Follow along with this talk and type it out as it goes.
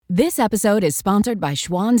This episode is sponsored by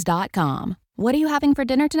Schwans.com. What are you having for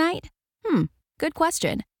dinner tonight? Good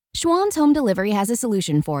question. Schwann's Home Delivery has a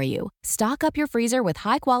solution for you. Stock up your freezer with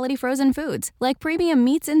high-quality frozen foods like premium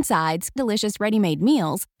meats and sides, delicious ready-made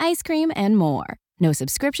meals, ice cream, and more. No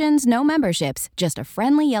subscriptions, no memberships, just a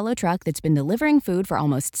friendly yellow truck that's been delivering food for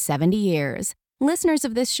almost 70 years. Listeners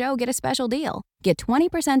of this show get a special deal. Get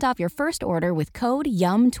 20% off your first order with code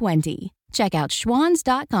YUM20. Check out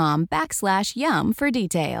schwans.com/YUM for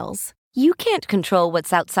details. You can't control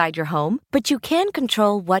what's outside your home, but you can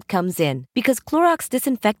control what comes in. Because Clorox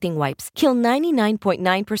disinfecting wipes kill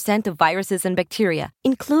 99.9% of viruses and bacteria,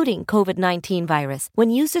 including COVID-19 virus,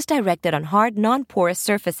 when used as directed on hard, non-porous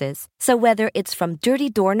surfaces. So whether it's from dirty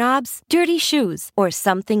doorknobs, dirty shoes, or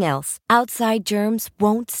something else, outside germs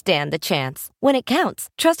won't stand a chance. When it counts,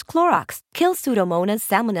 trust Clorox. Kill Pseudomonas,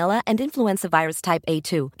 Salmonella, and influenza virus type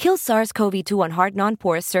A2. Kill SARS-CoV-2 on hard,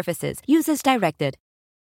 non-porous surfaces. Use as directed.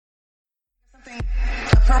 Something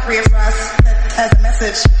appropriate for us as a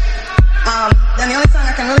message. And the only song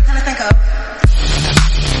I can really kind of think of.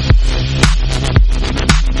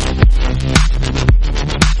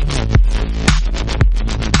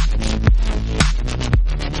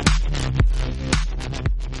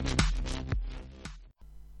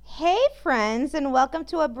 Hey friends, and welcome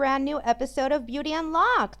to a brand new episode of Beauty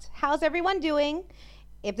Unlocked. How's everyone doing?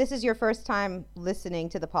 If this is your first time listening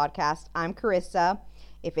to the podcast, I'm Carissa.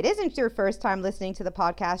 If it isn't your first time listening to the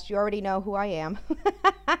podcast, you already know who I am.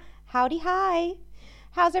 Howdy, hi.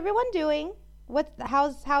 How's everyone doing?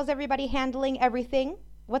 How's everybody handling everything?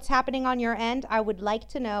 What's happening on your end? I would like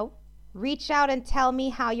to know. Reach out and tell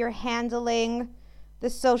me how you're handling the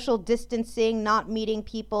social distancing, not meeting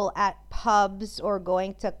people at pubs or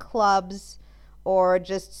going to clubs or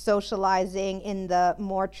just socializing in the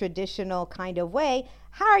more traditional kind of way.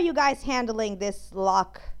 How are you guys handling this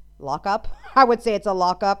lockup? I would say it's a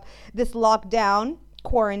lockup. This lockdown,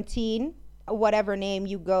 quarantine, whatever name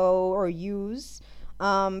you go or use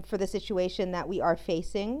for the situation that we are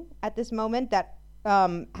facing at this moment that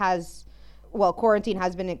quarantine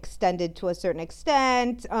has been extended to a certain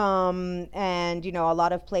extent. And, you know, a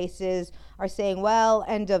lot of places are saying, well,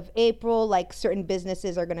 end of April, like certain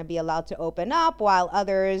businesses are going to be allowed to open up while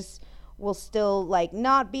others will still like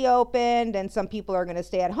not be opened, and some people are going to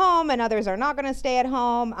stay at home and others are not going to stay at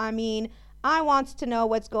home. I mean, I want to know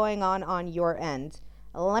what's going on your end.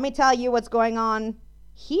 Let me tell you what's going on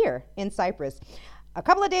here in Cyprus. A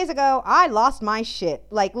couple of days ago, I lost my shit.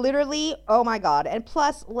 Like literally, oh my God. And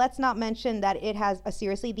plus, let's not mention that it has,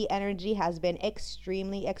 seriously, the energy has been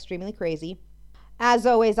extremely, extremely crazy. As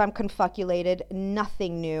always, I'm confuculated,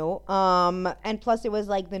 nothing new. And plus it was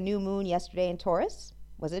like the new moon yesterday in Taurus.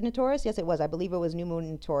 Was it in Taurus? Yes, it was. I believe it was new moon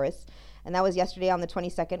in Taurus. And that was yesterday on the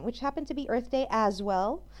 22nd, which happened to be Earth Day as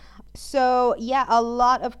well. So yeah, a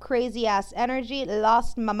lot of crazy ass energy.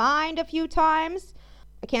 Lost my mind a few times.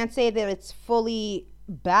 I can't say that it's fully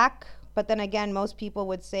back. But then again, most people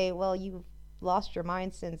would say, well, you've lost your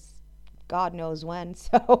mind since God knows when.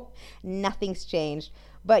 So nothing's changed.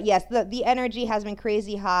 But yes, the energy has been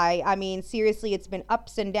crazy high. I mean, seriously, it's been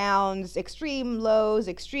ups and downs, extreme lows,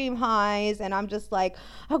 extreme highs. And I'm just like,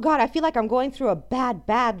 oh God, I feel like I'm going through a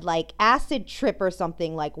bad, like acid trip or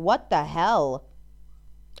something. Like, what the hell?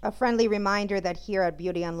 A friendly reminder that here at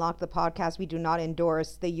Beauty Unlocked, the podcast, we do not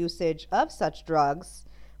endorse the usage of such drugs.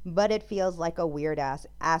 But it feels like a weird ass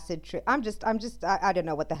acid trip. I don't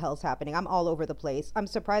know what the hell's happening. I'm all over the place. I'm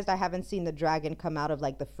surprised I haven't seen the dragon come out of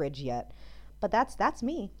like the fridge yet. But that's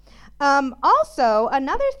me. Also,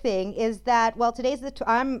 another thing is that, well, today's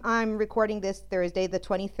I'm recording this Thursday, the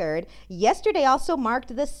 23rd. Yesterday also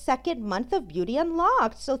marked the second month of Beauty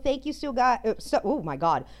Unlocked. So thank you oh my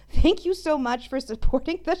God. Thank you so much for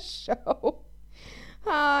supporting the show.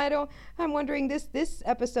 I'm wondering this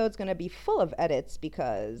episode's going to be full of edits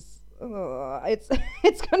because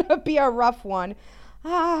it's going to be a rough one.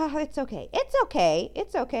 It's okay. It's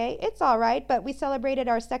all right. But we celebrated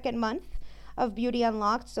our second month of Beauty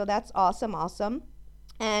Unlocked, so that's awesome.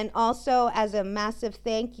 And also, as a massive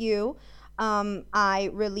thank you, I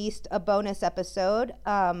released a bonus episode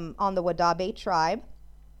on the Wadabe tribe,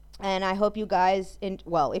 and I hope you guys,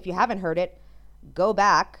 if you haven't heard it, go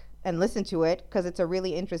back and listen to it because it's a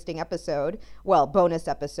really interesting episode. Well, bonus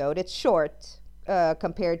episode. It's short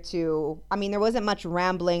compared to, I mean, there wasn't much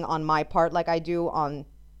rambling on my part like I do on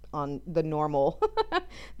the normal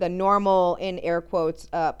in air quotes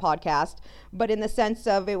podcast, but in the sense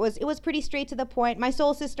of it was pretty straight to the point. My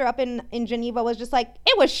soul sister up in Geneva was just like,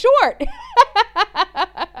 it was short.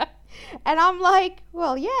 And I'm like,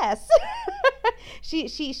 well, yes.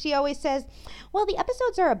 she always says, well, the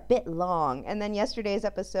episodes are a bit long. And then yesterday's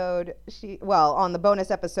episode, on the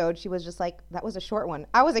bonus episode, she was just like, that was a short one.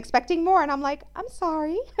 I was expecting more. And I'm like, I'm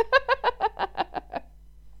sorry.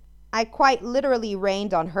 I quite literally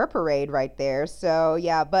rained on her parade right there. So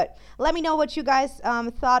yeah, but let me know what you guys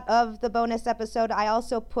thought of the bonus episode. I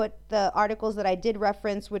also put the articles that I did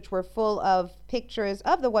reference, which were full of pictures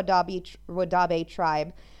of the Wadabe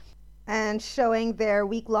tribe and showing their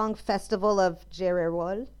week-long festival of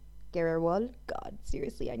Gererwol. God,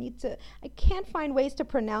 seriously, I can't find ways to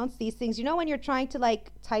pronounce these things. You know, when you're trying to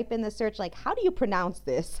like type in the search, like, how do you pronounce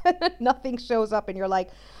this? Nothing shows up and you're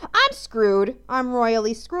like, I'm screwed. I'm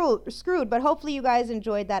royally screwed. But hopefully you guys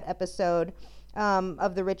enjoyed that episode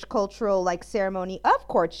of the rich cultural like ceremony of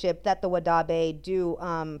courtship that the Wadabe do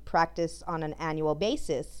practice on an annual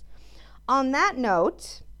basis. On that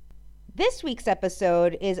note, this week's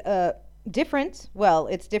episode is different. Well,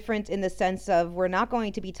 it's different in the sense of we're not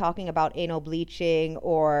going to be talking about anal bleaching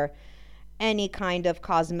or any kind of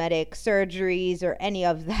cosmetic surgeries or any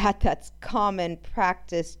of that that's common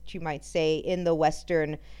practice, you might say, in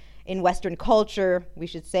Western culture, we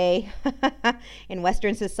should say, in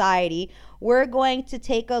Western society. We're going to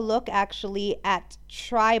take a look actually at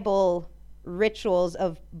tribal rituals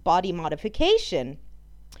of body modification.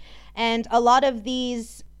 And a lot of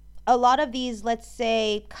these, let's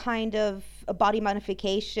say, kind of body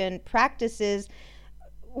modification practices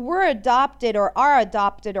were adopted or are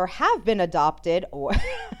adopted or have been adopted or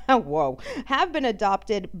have been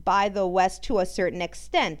adopted by the West to a certain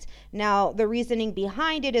extent. Now, the reasoning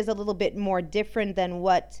behind it is a little bit more different than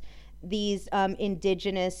what these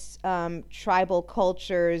indigenous tribal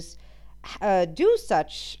cultures do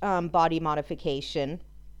such body modification.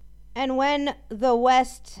 And when the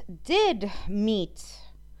West did meet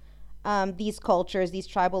these cultures, these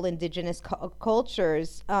tribal indigenous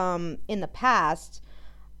cultures in the past,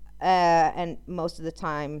 and most of the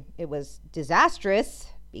time it was disastrous,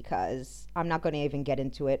 because I'm not going to even get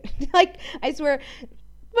into it. Like, I swear,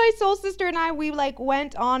 my soul sister and I, we like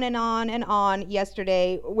went on and on and on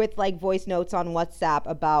yesterday with like voice notes on WhatsApp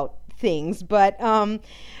about things. But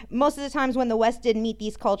most of the times when the West did meet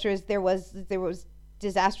these cultures, there was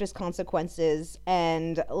disastrous consequences.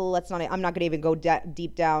 And I'm not going to even go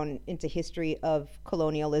deep down into history of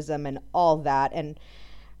colonialism and all that, and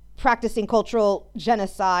practicing cultural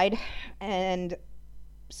genocide and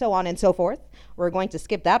so on and so forth. We're going to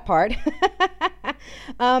skip that part.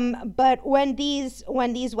 But when these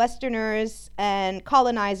Westerners and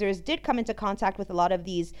colonizers did come into contact with a lot of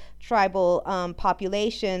these tribal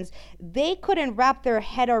populations, they couldn't wrap their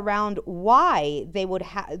head around why they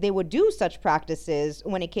would do such practices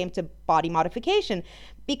when it came to body modification,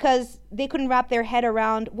 because they couldn't wrap their head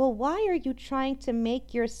around, well, why are you trying to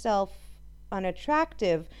make yourself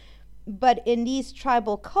unattractive? But in these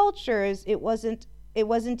tribal cultures, it wasn't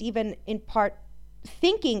even in part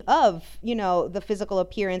thinking of, the physical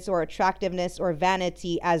appearance or attractiveness or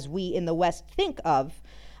vanity as we in the West think of.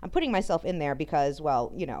 I'm putting myself in there because,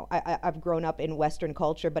 well, I've grown up in Western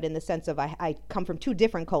culture, but in the sense of I come from two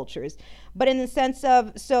different cultures. But in the sense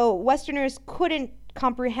of, so Westerners couldn't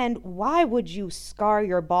comprehend, why would you scar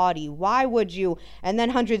your body? Why would you? And then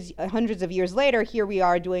hundreds of years later, here we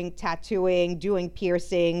are doing tattooing, doing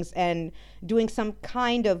piercings, and doing some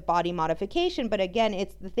kind of body modification. But again,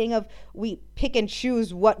 it's the thing of, we pick and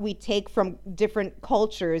choose what we take from different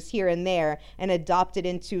cultures here and there and adopt it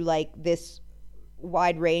into like this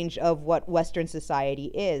wide range of what Western society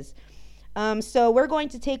is. So we're going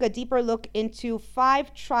to take a deeper look into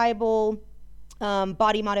 5 tribal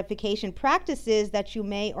body modification practices that you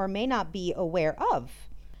may or may not be aware of.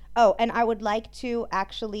 Oh, and I would like to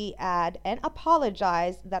actually add and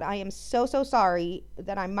apologize that I am so sorry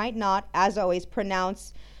that I might not, as always,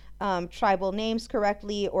 pronounce tribal names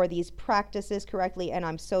correctly or these practices correctly, and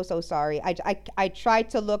I'm so sorry. I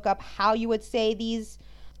tried to look up how you would say these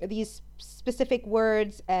specific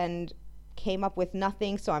words and came up with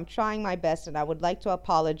nothing, so I'm trying my best, and I would like to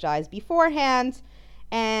apologize beforehand.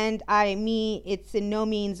 And it's in no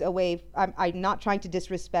means a way, I'm not trying to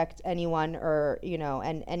disrespect anyone or,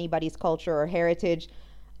 and anybody's culture or heritage.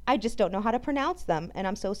 I just don't know how to pronounce them, and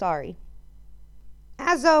I'm so sorry.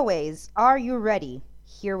 As always, are you ready?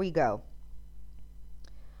 Here we go.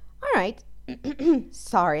 All right.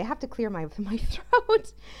 Sorry, I have to clear my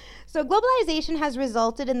throat. So globalization has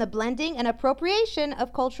resulted in the blending and appropriation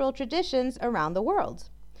of cultural traditions around the world.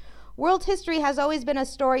 World history has always been a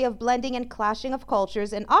story of blending and clashing of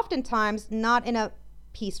cultures, and oftentimes not in a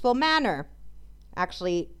peaceful manner.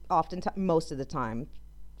 Actually, most of the time,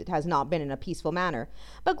 it has not been in a peaceful manner.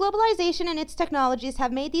 But globalization and its technologies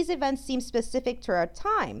have made these events seem specific to our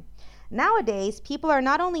time. Nowadays, people are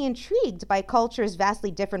not only intrigued by cultures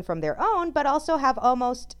vastly different from their own, but also have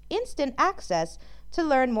almost instant access to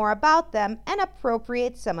learn more about them and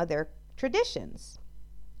appropriate some of their traditions.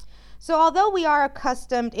 So although we are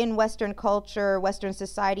accustomed in Western culture, Western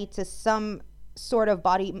society, to some sort of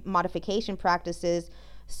body modification practices,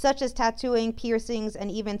 such as tattooing, piercings,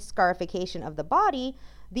 and even scarification of the body,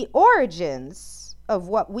 the origins of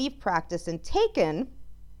what we've practiced and taken,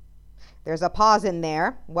 there's a pause in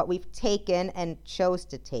there, what we've taken and chose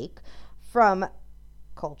to take from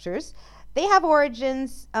cultures, they have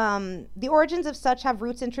origins. The origins of such have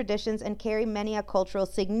roots and traditions and carry many a cultural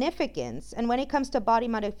significance. And when it comes to body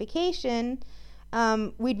modification,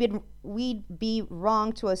 we'd be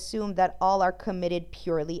wrong to assume that all are committed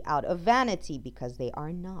purely out of vanity, because they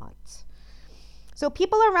are not. So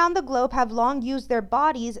people around the globe have long used their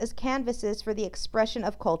bodies as canvases for the expression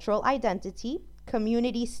of cultural identity,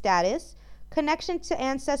 community status, connection to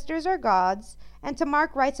ancestors or gods, and to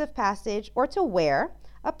mark rites of passage or to wear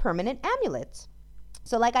a permanent amulet.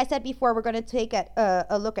 So like I said before, we're going to take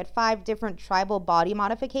a look at 5 different tribal body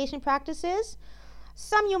modification practices.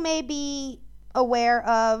 Some you may be aware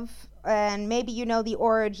of, and maybe you know the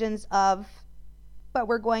origins of, but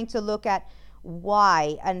we're going to look at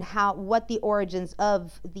why and what the origins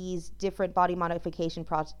of these different body modification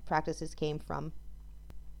practices came from.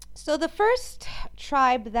 So the first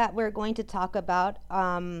tribe that we're going to talk about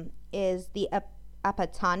is the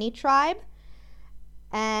Apatani tribe.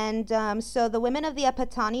 And so the women of the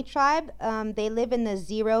Apatani tribe, they live in the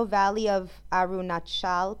Zero Valley of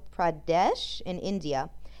Arunachal Pradesh in India.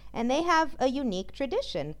 And they have a unique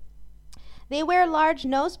tradition. They wear large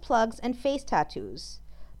nose plugs and face tattoos.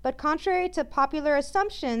 But contrary to popular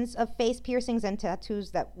assumptions of face piercings and tattoos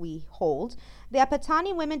that we hold, the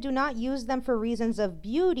Apatani women do not use them for reasons of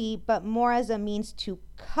beauty, but more as a means to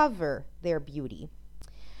cover their beauty.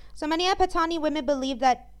 So many Apatani women believe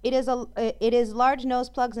that it is large nose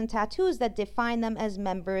plugs and tattoos that define them as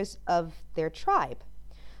members of their tribe.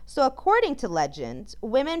 So according to legend,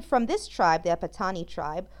 women from this tribe, the Apatani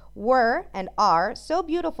tribe, were and are so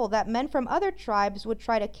beautiful that men from other tribes would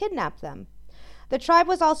try to kidnap them. The tribe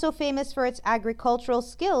was also famous for its agricultural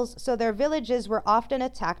skills, so their villages were often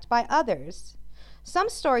attacked by others. Some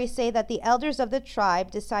stories say that the elders of the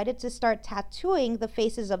tribe decided to start tattooing the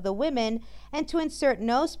faces of the women and to insert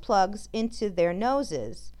nose plugs into their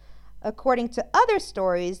noses. According to other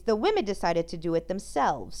stories, the women decided to do it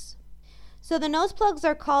themselves. So the nose plugs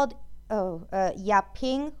are called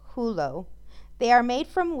yaping hulo. They are made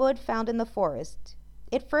from wood found in the forest.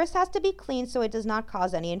 It first has to be cleaned so it does not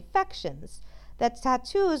cause any infections. The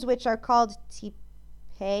tattoos, which are called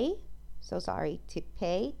tippei,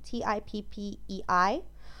 Tippei,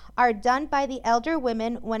 are done by the elder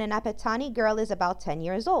women when an Apatani girl is about 10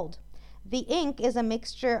 years old. The ink is a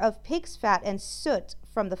mixture of pig's fat and soot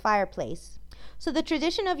from the fireplace. So the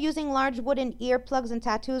tradition of using large wooden earplugs and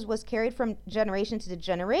tattoos was carried from generation to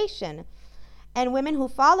generation, and women who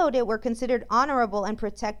followed it were considered honorable and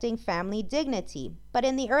protecting family dignity. But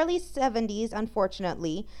in the early 70s,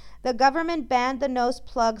 unfortunately, the government banned the nose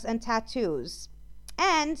plugs and tattoos.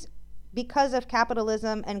 And because of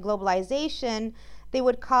capitalism and globalization, they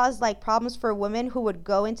would cause problems for women who would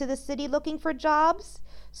go into the city looking for jobs.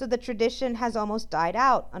 So the tradition has almost died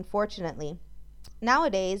out, unfortunately.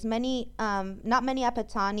 Nowadays, not many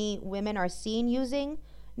Apatani women are seen using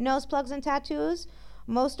nose plugs and tattoos.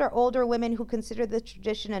 Most are older women who consider the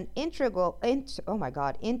tradition an integral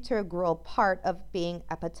part of being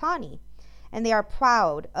Apatani, and they are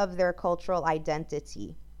proud of their cultural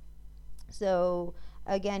identity. So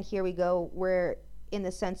again, here we go. We're in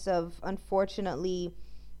the sense of, unfortunately,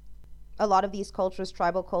 a lot of these cultures,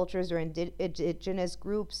 tribal cultures or indigenous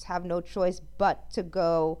groups, have no choice but to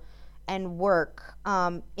go and work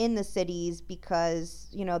in the cities because,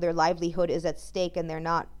 their livelihood is at stake and they're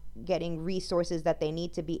not getting resources that they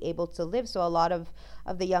need to be able to live. So a lot of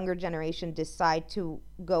the younger generation decide to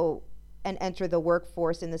go and enter the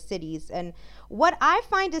workforce in the cities. And what I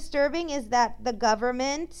find disturbing is that the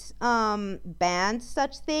government banned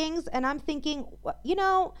such things. And I'm thinking,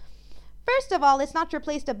 first of all, it's not your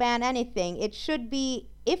place to ban anything. It should be,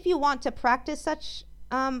 if you want to practice such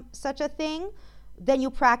a thing, then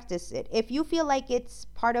you practice it. If you feel like it's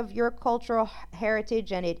part of your cultural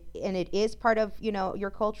heritage and it is part of,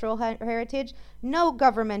 your cultural heritage, no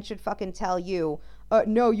government should fucking tell you,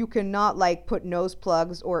 no, you cannot put nose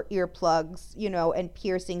plugs or ear plugs, and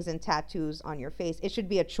piercings and tattoos on your face. It should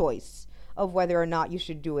be a choice of whether or not you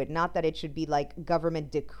should do it. Not that it should be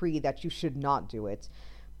government decree that you should not do it.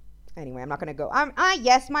 Anyway, I'm not going to go.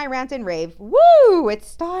 Yes, my rant and rave. Woo! It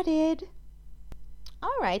started.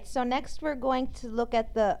 All right, so next we're going to look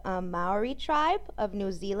at the Maori tribe of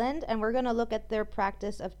New Zealand, and we're going to look at their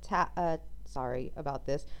practice of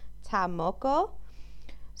tamoko.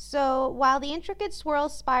 So while the intricate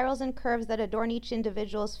swirls, spirals, and curves that adorn each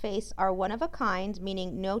individual's face are one of a kind,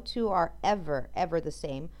 meaning no two are ever the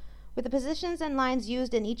same, with the positions and lines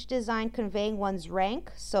used in each design conveying one's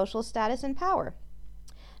rank, social status, and power.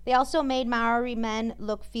 They also made Maori men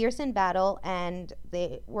look fierce in battle, and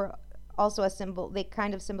they were also a symbol. They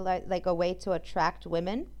kind of symbolize like a way to attract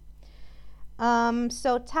women.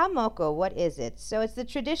 So tamoko, what is it? So it's the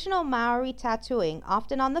traditional Maori tattooing,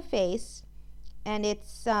 often on the face, and it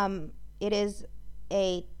is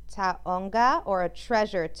a taonga, or a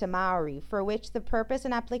treasure to Maori, for which the purpose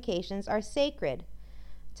and applications are sacred.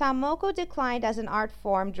 Tamoko declined as an art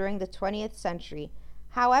form during the 20th century.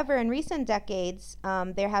 However, in recent decades,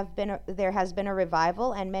 there has been a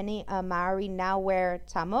revival, and many Maori now wear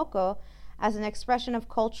tamoko as an expression of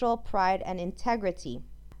cultural pride and integrity.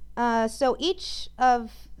 So each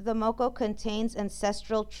of the moko contains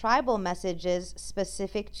ancestral tribal messages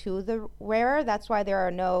specific to the wearer. That's why there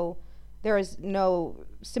is no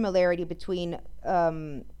similarity between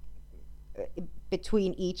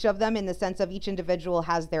each of them, in the sense of each individual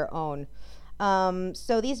has their own.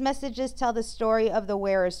 So these messages tell the story of the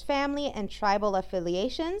wearer's family and tribal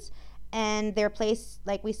affiliations, and their place,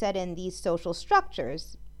 like we said, in these social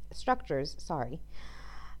structures.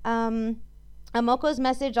 A moko's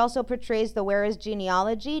message also portrays the wearer's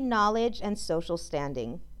genealogy, knowledge, and social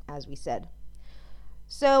standing, as we said.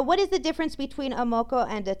 So what is the difference between a moko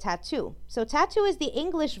and a tattoo? So tattoo is the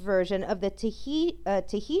English version of the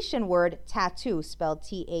Tahitian word tattoo, spelled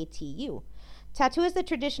T-A-T-U. Tattoo is the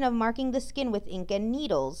tradition of marking the skin with ink and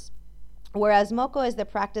needles, whereas moko is the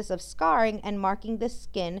practice of scarring and marking the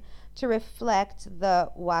skin to reflect the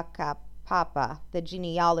wakapapa, the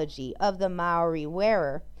genealogy of the Maori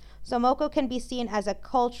wearer. So moko can be seen as a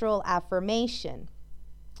cultural affirmation.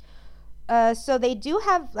 So they do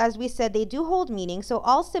have, as we said, they do hold meaning. So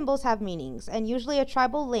all symbols have meanings, and usually a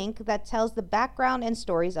tribal link that tells the background and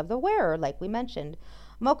stories of the wearer, like we mentioned.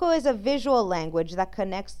 Moko is a visual language that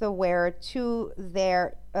connects the wearer to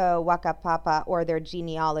their wakapapa, or their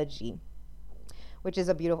genealogy, which is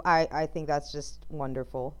a beautiful, I think that's just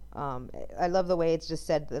wonderful. I love the way it's just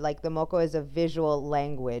said, like the moko is a visual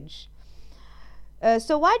language.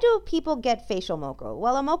 So why do people get facial moko?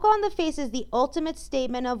 Well, a moko on the face is the ultimate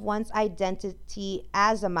statement of one's identity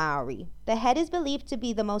as a Maori. The head is believed to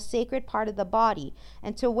be the most sacred part of the body,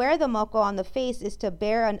 and to wear the moko on the face is to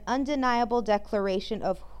bear an undeniable declaration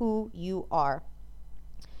of who you are.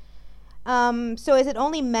 So is it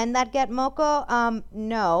only men that get moko?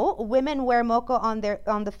 No, women wear moko on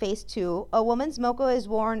the face too. A woman's moko is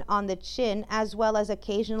worn on the chin, as well as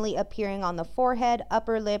occasionally appearing on the forehead,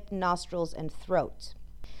 upper lip, nostrils, and throat.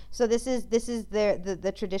 So this is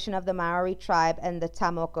the tradition of the Maori tribe and the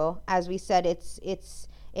tamoko. As we said,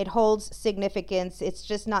 it holds significance.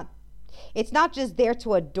 It's not just there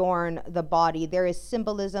to adorn the body. There is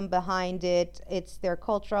symbolism behind it. It's their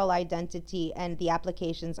cultural identity, and the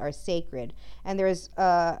applications are sacred. And there is,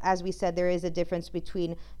 as we said, there is a difference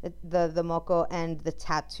between the moko and the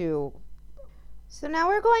tattoo. So now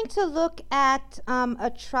we're going to look at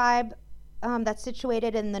a tribe that's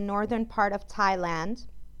situated in the northern part of Thailand,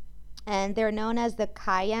 and they're known as the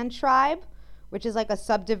Kayan tribe, which is like a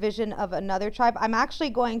subdivision of another tribe. I'm actually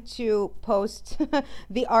going to post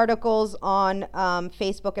the articles on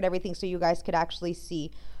Facebook and everything, so you guys could actually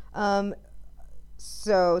see.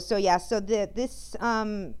 This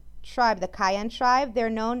tribe, the Kayan tribe, they're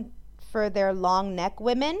known for their long neck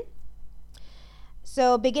women.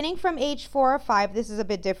 So beginning from age 4 or 5, this is a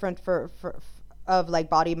bit different of like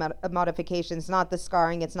body modifications. It's not the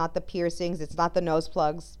scarring, it's not the piercings, it's not the nose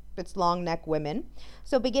plugs. It's long neck women.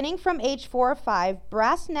 So beginning from age 4 or 5,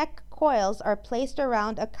 brass neck coils are placed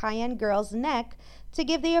around a Kayan girl's neck to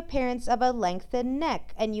give the appearance of a lengthened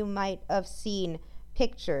neck, and you might have seen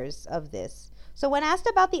pictures of this. So when asked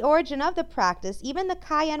about the origin of the practice, even the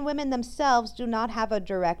Kayan women themselves do not have a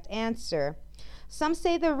direct answer. Some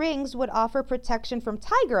say the rings would offer protection from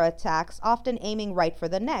tiger attacks, often aiming right for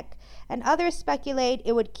the neck, and others speculate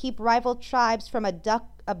it would keep rival tribes from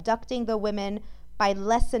abducting the women by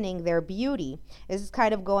lessening their beauty. This is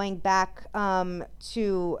kind of going back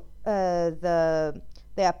to the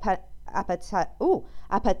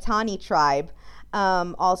Apatani tribe,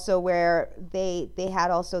 also where they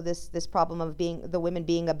had also this problem of the women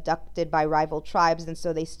being abducted by rival tribes, and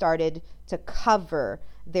so they started to cover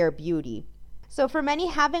their beauty. So for many,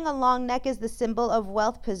 having a long neck is the symbol of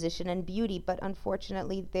wealth, position, and beauty, but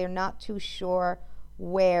unfortunately they're not too sure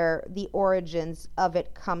where the origins of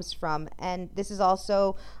it comes from. And this is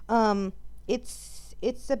also,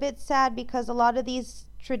 it's a bit sad because a lot of these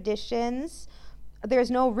traditions, there's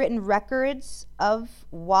no written records of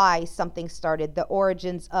why something started, the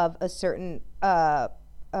origins of a certain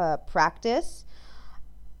practice.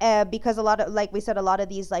 Because a lot of, like we said, a lot of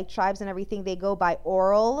these like tribes and everything, they go by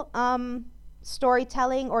oral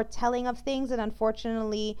storytelling or telling of things. And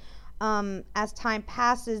unfortunately, as time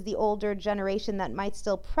passes, the older generation that might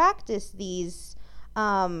still practice these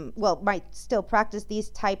might still practice these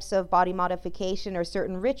types of body modification or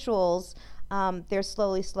certain rituals, they're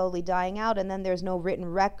slowly dying out, and then there's no written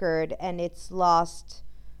record and it's lost.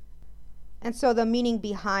 And so the meaning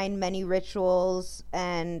behind many rituals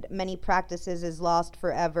and many practices is lost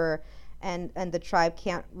forever, and the tribe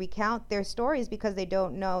can't recount their stories because they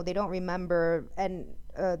don't know, they don't remember, and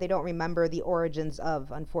they don't remember the origins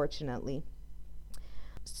of, unfortunately.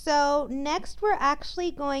 So next we're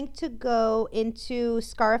actually going to go into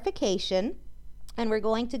scarification, and we're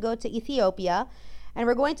going to go to Ethiopia, and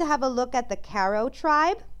we're going to have a look at the Karo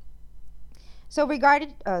tribe. So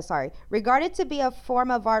regarded to be a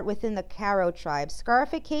form of art within the Karo tribe,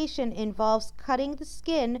 scarification involves cutting the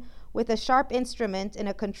skin with a sharp instrument in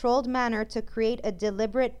a controlled manner to create a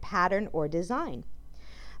deliberate pattern or design.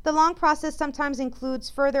 The long process sometimes includes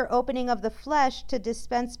further opening of the flesh to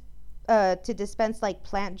dispense like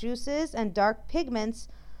plant juices and dark pigments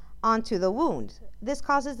onto the wound. This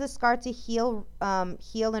causes the scar to heal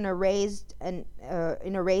in a raised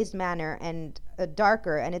manner and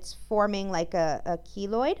darker, and it's forming like a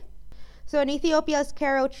keloid. So in Ethiopia's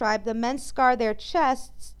Karo tribe, the men scar their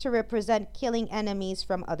chests to represent killing enemies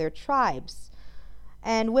from other tribes.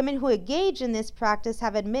 And women who engage in this practice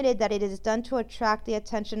have admitted that it is done to attract the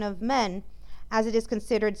attention of men, as it is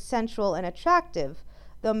considered sensual and attractive,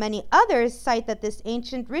 though many others cite that this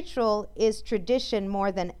ancient ritual is tradition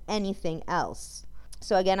more than anything else.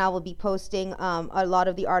 So again, I will be posting a lot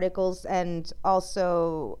of the articles, and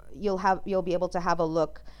also you'll be able to have a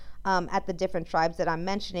look at the different tribes that I'm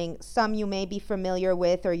mentioning. Some you may be familiar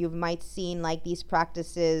with, or you might seen like these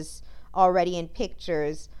practices already in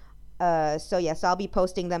pictures. So yes, I'll be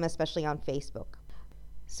posting them, especially on Facebook.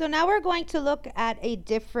 So now we're going to look at a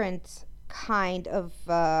different kind of,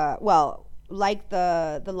 like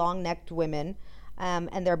the long-necked women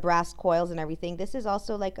and their brass coils and everything. This is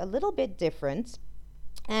also like a little bit different.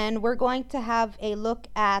 And we're going to have a look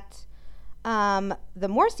at the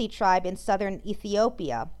Morsi tribe in southern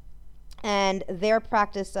Ethiopia and their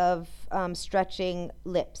practice of stretching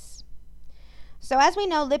lips. So as we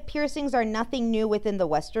know, lip piercings are nothing new within the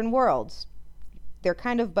Western world. They're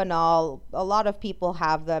kind of banal. A lot of people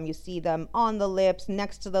have them. You see them on the lips,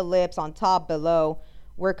 next to the lips, on top, below.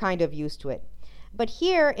 We're kind of used to it. But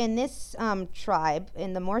here in this tribe,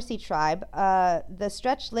 in the Morsi tribe, the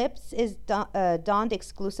stretched lips is donned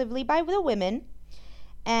exclusively by the women.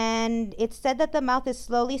 And it's said that the mouth is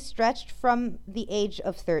slowly stretched from the age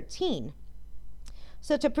of 13.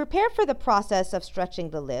 So to prepare for the process of stretching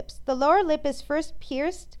the lips, the lower lip is first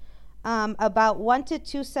pierced about 1 to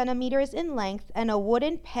 2 centimeters in length, and a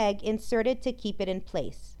wooden peg inserted to keep it in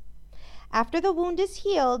place. After the wound is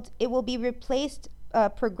healed, it will be replaced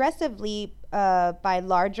progressively by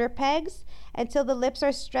larger pegs until the lips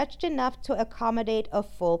are stretched enough to accommodate a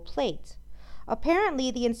full plate.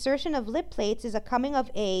 Apparently, the insertion of lip plates is a coming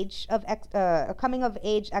of age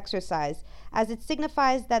exercise, as it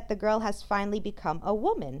signifies that the girl has finally become a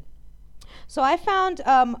woman. So I found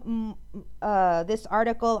this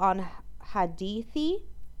article on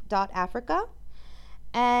Hadithi.Africa,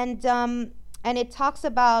 and it talks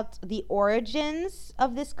about the origins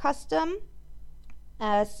of this custom.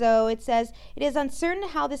 So it says, it is uncertain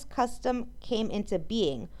how this custom came into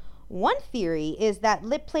being. One theory is that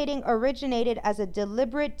lip plating originated as a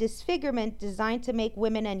deliberate disfigurement designed to make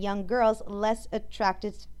women and young girls less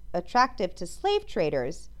attractive to slave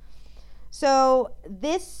traders. So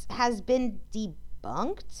this has been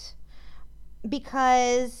debunked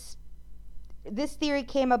because this theory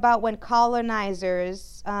came about when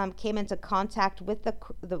colonizers came into contact with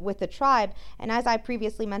the tribe, and as I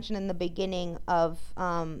previously mentioned in the beginning of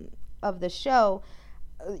the show,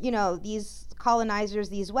 these colonizers,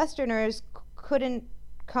 these Westerners, couldn't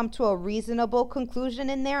come to a reasonable conclusion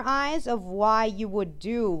in their eyes of why you would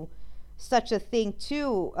do such a thing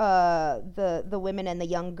to the women and the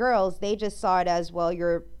young girls. They just saw it as, well,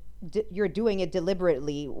 you're doing it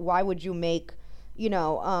deliberately. Why would you make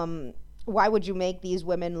these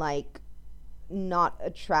women like not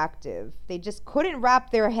attractive? They just couldn't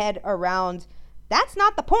wrap their head around, that's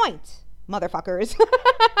not the point. motherfuckers.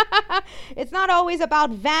 It's not always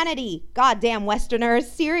about vanity. Goddamn Westerners.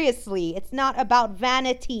 Seriously, it's not about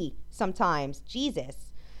vanity sometimes. Jesus.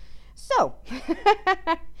 So,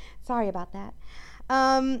 sorry about that.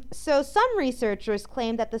 So some researchers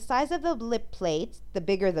claim that the size of the lip plate, the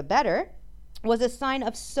bigger the better, was a sign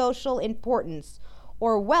of social importance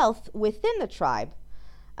or wealth within the tribe.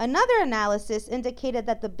 Another analysis indicated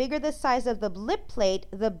that the bigger the size of the lip plate,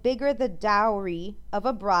 the bigger the dowry of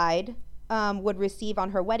a bride would receive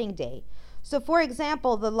on her wedding day. So, for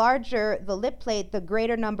example, the larger the lip plate, the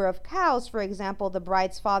greater number of cows, for example, the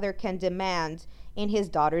bride's father can demand in his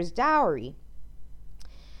daughter's dowry.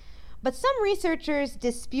 But some researchers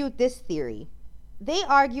dispute this theory. They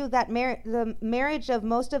argue that the marriage of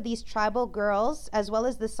most of these tribal girls, as well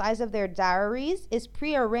as the size of their dowries, is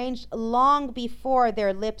prearranged long before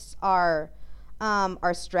their lips are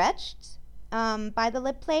stretched by the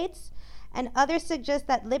lip plates. And others suggest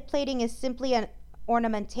that lip plating is simply an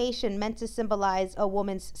ornamentation meant to symbolize a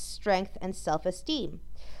woman's strength and self-esteem.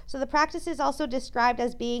 So the practice is also described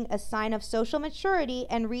as being a sign of social maturity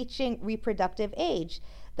and reaching reproductive age.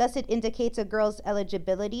 Thus, it indicates a girl's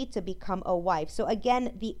eligibility to become a wife. So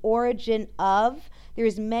again, the origin of,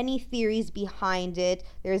 there's many theories behind it.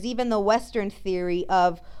 There's even the Western theory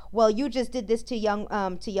of, well, you just did this to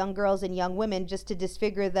young girls and young women just to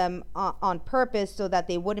disfigure them on purpose so that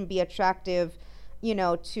they wouldn't be attractive,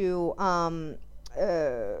 so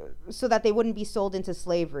that they wouldn't be sold into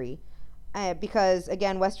slavery. Because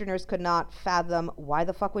again, Westerners could not fathom, why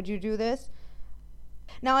the fuck would you do this?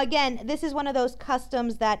 Now, again, this is one of those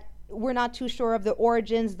customs that we're not too sure of the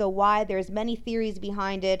origins, the why. There's many theories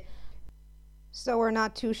behind it. So we're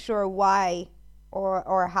not too sure why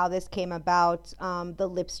or how this came about, the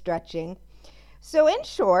lip stretching. So in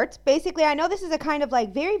short, basically, I know this is a kind of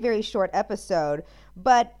like very, very short episode,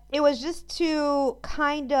 but it was just to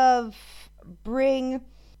kind of bring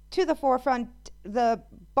to the forefront the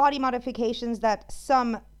body modifications that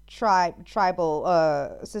some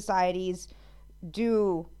tribal societies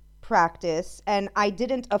do practice. And I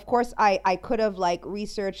didn't, of course, I could have like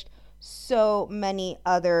researched so many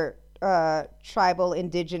other tribal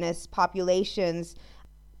indigenous populations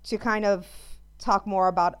to kind of talk more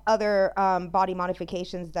about other body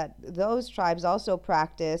modifications that those tribes also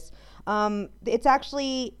practice. It's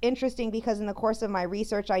actually interesting because in the course of my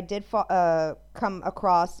research, I did come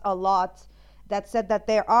across a lot that said that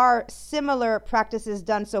there are similar practices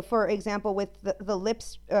done. So for example, with the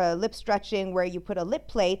lip stretching where you put a lip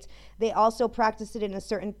plate, they also practice it in a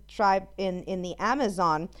certain tribe in the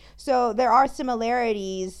Amazon. So there are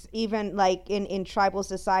similarities even like in tribal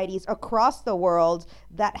societies across the world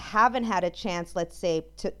that haven't had a chance, let's say,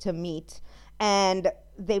 to meet. And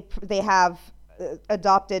they have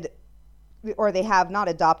adopted, or they have not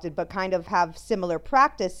adopted, but kind of have similar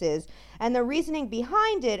practices. And the reasoning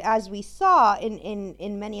behind it, as we saw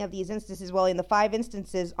in many of these instances, well, in the 5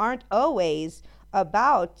 instances, aren't always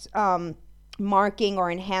about marking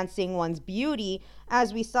or enhancing one's beauty.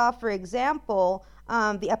 As we saw, for example,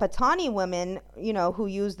 the Epatani women, who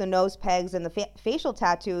use the nose pegs and the facial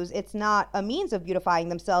tattoos, it's not a means of beautifying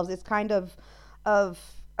themselves. It's kind of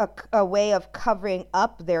a way of covering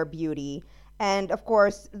up their beauty. And of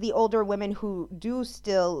course, the older women who do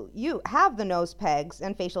still have the nose pegs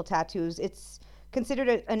and facial tattoos, it's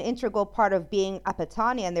considered an integral part of being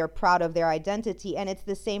Apatani, and they're proud of their identity. And it's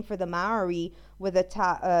the same for the Maori with the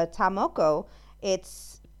tamoko.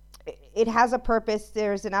 It has a purpose.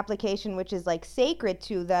 There's an application which is like sacred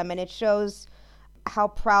to them, and it shows how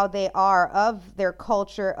proud they are of their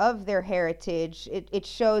culture, of their heritage. It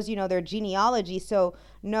shows, their genealogy. So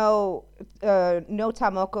no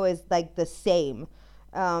tamoko is like the same,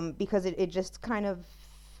 because it just kind of,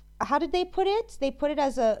 how did they put it? They put it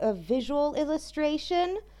as a visual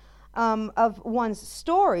illustration of one's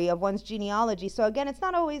story, of one's genealogy. So again, it's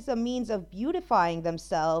not always a means of beautifying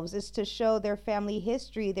themselves. It's to show their family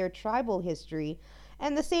history, their tribal history.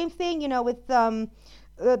 And the same thing, with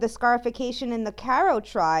the scarification in the Karo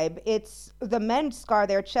tribe. It's the men scar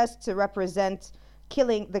their chest to represent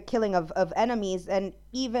the killing of enemies. And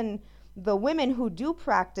even the women who do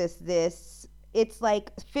practice this, it's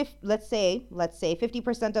like let's say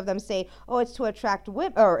 50% of them say, oh, it's to attract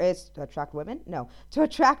women, or it's to attract women, no, to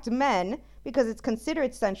attract men, because it's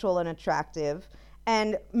considered sensual and attractive.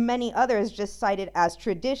 And many others just cite it as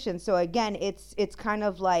tradition. So again, it's kind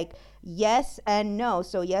of like yes and no.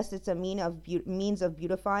 So yes, it's a means of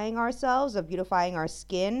beautifying ourselves, of beautifying our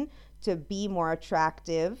skin to be more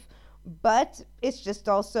attractive, but it's just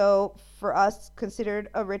also for us considered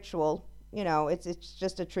a ritual. It's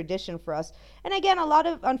just a tradition for us. And again,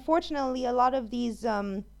 unfortunately, a lot of these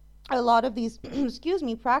a lot of these, excuse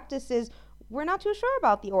me, practices, we're not too sure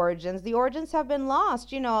about the origins. The origins have been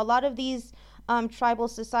lost. A lot of these tribal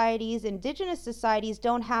societies, indigenous societies,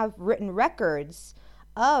 don't have written records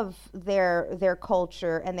of their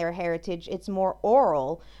culture and their heritage. It's more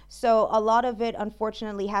oral. So a lot of it,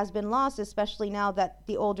 unfortunately, has been lost, especially now that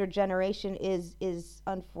the older generation is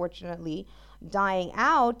unfortunately dying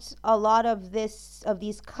out. A lot of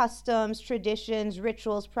these customs, traditions,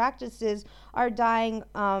 rituals, practices are dying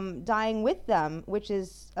with them, which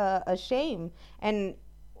is a shame. And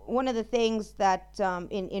one of the things that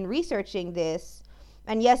in researching this,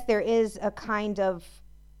 and yes, there is a kind of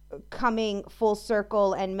coming full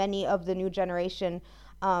circle, and many of the new generation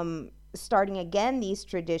starting again these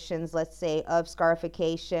traditions, let's say, of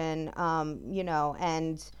scarification,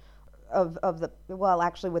 and of the, well,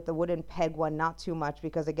 actually with the wooden peg one, not too much,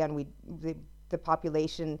 because again, the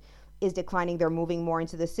population is declining. They're moving more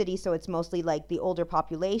into the city, so it's mostly like the older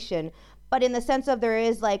population. But in the sense of, there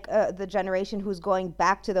is like the generation who's going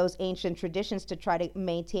back to those ancient traditions to try to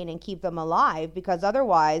maintain and keep them alive, because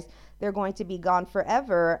otherwise they're going to be gone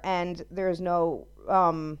forever, and there's no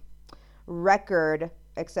record,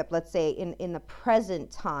 except, let's say, in the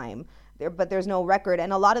present time. But there's no record.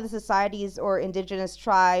 And a lot of the societies or indigenous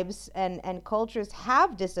tribes and cultures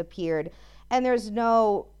have disappeared, and there's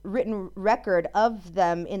no written record of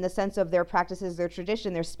them in the sense of their practices, their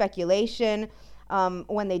tradition, their speculation.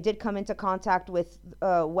 When they did come into contact with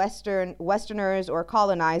Westerners or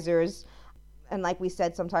colonizers, and like we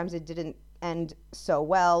said, sometimes it didn't end so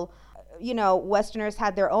well. Westerners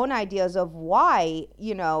had their own ideas of why,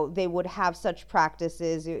 they would have such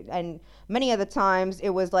practices, and many of the times it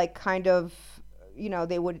was like kind of,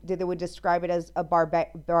 they would describe it as a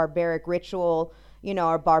barbaric ritual,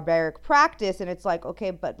 or barbaric practice, and it's like,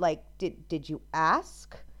 okay, but like, did you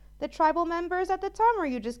ask the tribal members at the time, or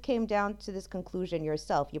you just came down to this conclusion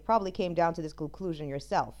yourself? You probably came down to this conclusion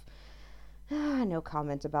yourself. No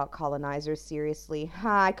comment about colonizers, seriously.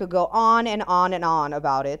 I could go on and on and on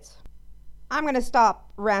about it. I'm going to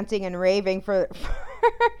stop ranting and raving for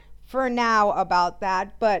now about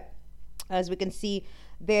that, but as we can see,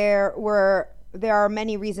 there are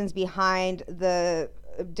many reasons behind the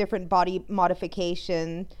different body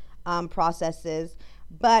modification processes.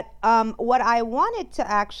 But what I wanted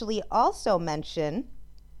to actually also mention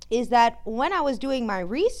is that when I was doing my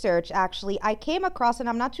research, actually, I came across, and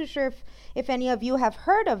I'm not too sure if any of you have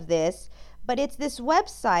heard of this, but it's this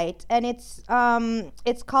website, and it's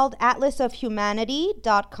called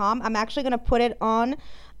atlasofhumanity.com. I'm actually going to put it on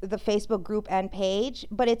the Facebook group and page,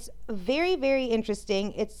 but it's very, very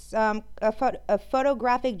interesting. It's a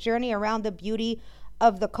photographic journey around the beauty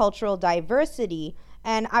of the cultural diversity.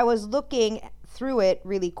 And I was looking through it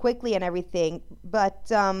really quickly and everything,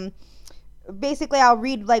 but basically I'll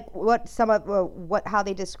read like how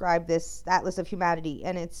they describe this Atlas of Humanity.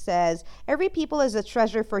 And it says, every people is a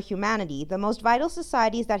treasure for humanity. The most vital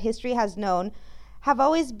societies that history has known have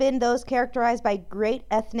always been those characterized by great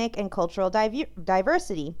ethnic and cultural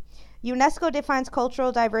diversity. UNESCO defines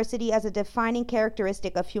cultural diversity as a defining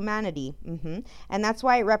characteristic of humanity. And that's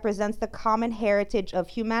why it represents the common heritage of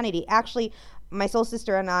humanity. Actually, my soul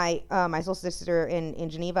sister in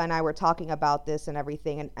Geneva and I were talking about this and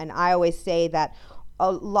everything. And I always say that a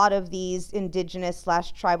lot of these indigenous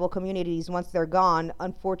 / tribal communities, once they're gone,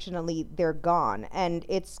 unfortunately, they're gone. And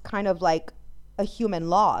it's kind of like a human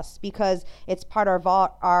loss, because it's part of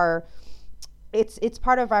our it's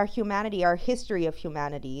part of our humanity, our history of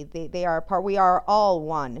humanity. They are part. We are all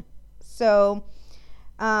one. So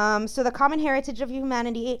the common heritage of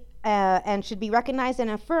humanity and should be recognized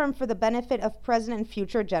and affirmed for the benefit of present and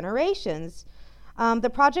future generations. The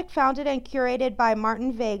project, founded and curated by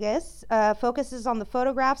Martin Vegas, focuses on the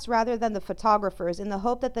photographs rather than the photographers, in the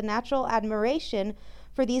hope that the natural admiration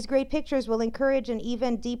for these great pictures will encourage an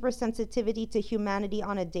even deeper sensitivity to humanity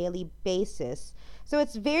on a daily basis. So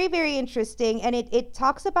it's very, very interesting, and it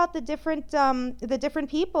talks about the different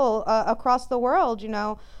people across the world,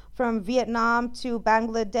 from Vietnam to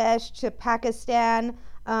Bangladesh to Pakistan.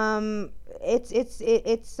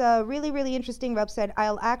 It's a really, really interesting website.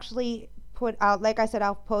 I'll actually put out, like I said,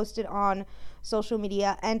 I'll post it on social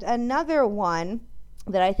media. And another one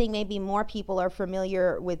that I think maybe more people are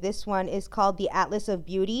familiar with, this one is called the Atlas of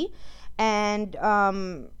Beauty. And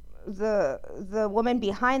the woman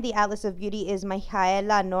behind the Atlas of Beauty is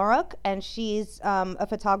Mihaela Noroc, and she's a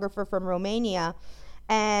photographer from Romania.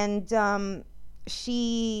 And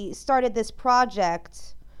she started this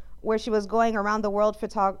project where she was going around the world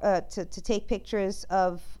to take pictures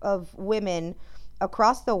of women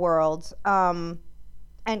across the world, and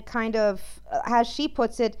kind of, as she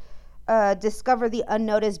puts it, discover the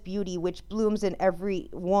unnoticed beauty which blooms in every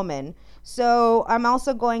woman. So I'm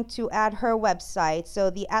also going to add her website. So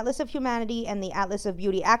the Atlas of Humanity and the Atlas of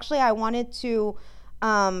Beauty. Actually, I wanted to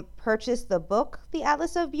purchase the book, The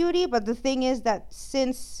Atlas of Beauty, but the thing is that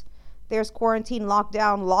since there's quarantine,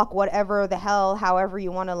 lockdown, lock whatever the hell, however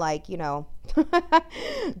you want to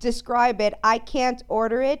describe it, I can't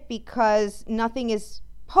order it because nothing is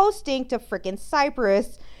posting to freaking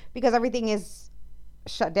Cyprus because everything is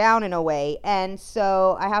shut down in a way. And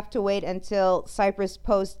so I have to wait until Cyprus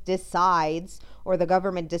Post decides, or the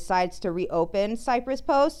government decides to reopen Cyprus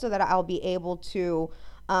Post, so that I'll be able to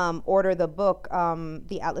order the book,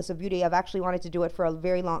 The Atlas of Beauty. I've actually wanted to do it for a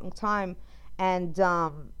very long time. And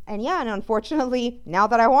unfortunately, now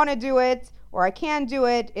that I want to do it, or I can do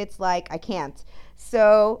it, it's like I can't.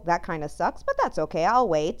 So that kind of sucks, but that's okay. I'll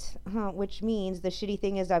wait, which means the shitty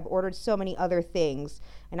thing is I've ordered so many other things,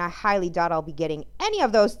 and I highly doubt I'll be getting any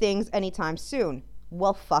of those things anytime soon.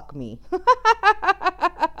 Well, fuck me.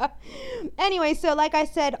 Anyway, so like I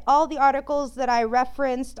said, all the articles that I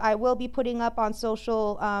referenced, I will be putting up on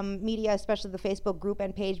social media, especially the Facebook group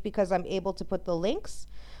and page, because I'm able to put the links.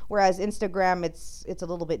 Whereas Instagram, it's a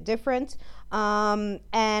little bit different. And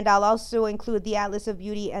I'll also include the Atlas of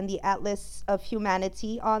Beauty and the Atlas of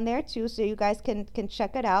Humanity on there too, so you guys can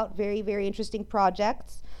check it out. Very, very interesting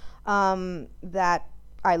projects that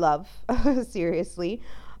I love, seriously.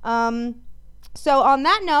 So on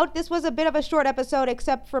that note, this was a bit of a short episode,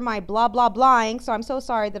 except for my blah, blah, blahing. So I'm so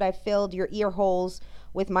sorry that I filled your ear holes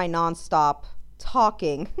with my nonstop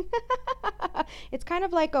talking. It's kind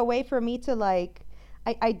of like a way for me to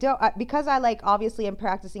because I obviously am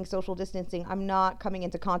practicing social distancing, I'm not coming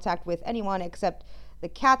into contact with anyone except the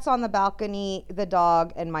cats on the balcony, the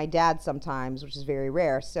dog, and my dad sometimes, which is very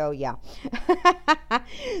rare. So yeah.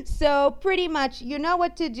 So pretty much, you know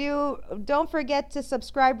what to do. Don't forget to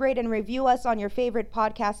subscribe, rate, and review us on your favorite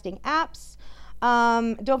podcasting apps.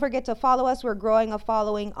 Don't forget to follow us. We're growing a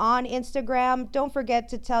following on Instagram. Don't forget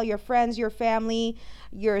to tell your friends, your family,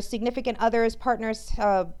 your significant others, partners,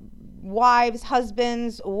 wives,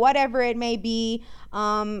 husbands, whatever it may be.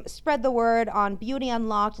 Spread the word on Beauty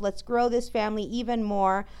Unlocked. Let's grow this family even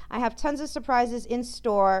more. I have tons of surprises in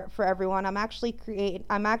store for everyone. I'm actually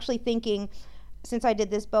thinking, since I did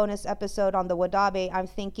this bonus episode on the Wadabe, I'm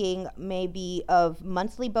thinking maybe of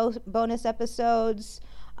monthly bonus episodes,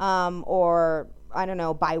 or I don't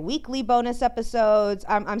know, bi-weekly bonus episodes.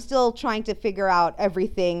 I'm still trying to figure out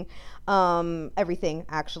everything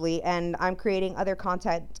actually, and I'm creating other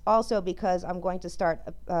content also because I'm going to start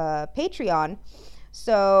a Patreon.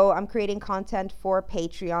 So I'm creating content for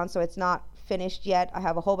Patreon, so it's not finished yet. I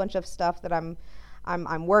have a whole bunch of stuff that I'm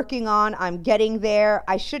working on. I'm getting there.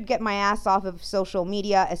 I should get my ass off of social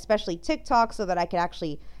media, especially TikTok, so that I can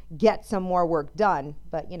actually get some more work done.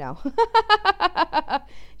 But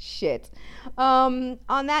shit. On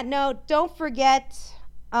that note, don't forget,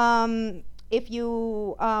 if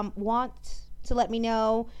you want to let me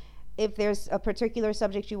know if there's a particular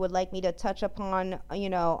subject you would like me to touch upon,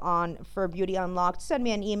 for Beauty Unlocked, send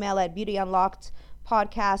me an email at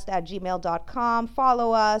beautyunlockedpodcast@gmail.com.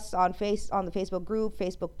 Follow us on the Facebook group,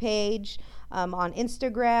 Facebook page, on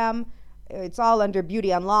Instagram. It's all under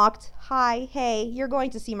Beauty Unlocked. Hi, hey, you're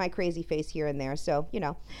going to see my crazy face here and there. So,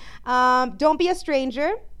 don't be a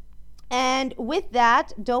stranger. And with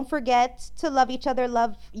that, don't forget to love each other,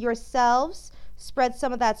 love yourselves, spread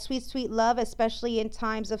some of that sweet, sweet love, especially in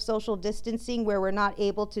times of social distancing where we're not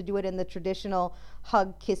able to do it in the traditional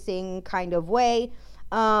hug, kissing kind of way.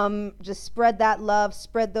 Just spread that love,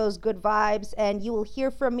 spread those good vibes, and you will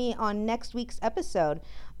hear from me on next week's episode.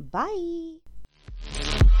 Bye.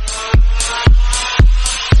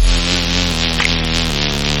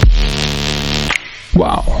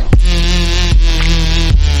 Wow.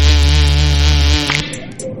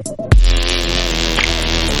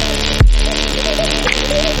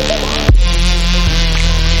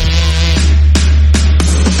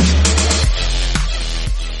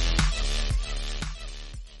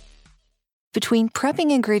 Between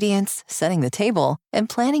prepping ingredients, setting the table, and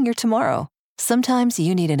planning your tomorrow, sometimes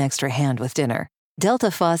you need an extra hand with dinner.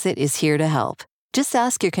 Delta Faucet is here to help. Just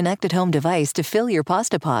ask your connected home device to fill your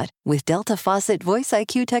pasta pot with Delta Faucet Voice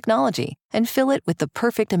IQ technology and fill it with the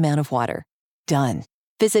perfect amount of water. Done.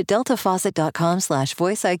 Visit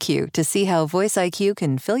deltafaucet.com/voiceIQ to see how Voice IQ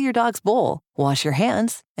can fill your dog's bowl, wash your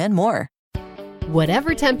hands, and more.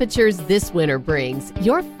 Whatever temperatures this winter brings,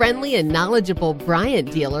 your friendly and knowledgeable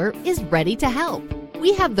Bryant dealer is ready to help.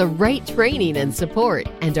 We have the right training and support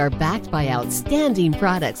and are backed by outstanding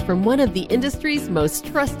products from one of the industry's most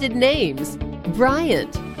trusted names,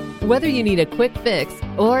 Bryant. Whether you need a quick fix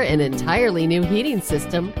or an entirely new heating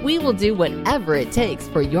system, we will do whatever it takes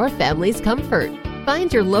for your family's comfort.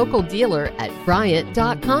 Find your local dealer at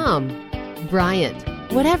Bryant.com.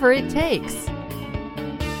 Bryant, whatever it takes.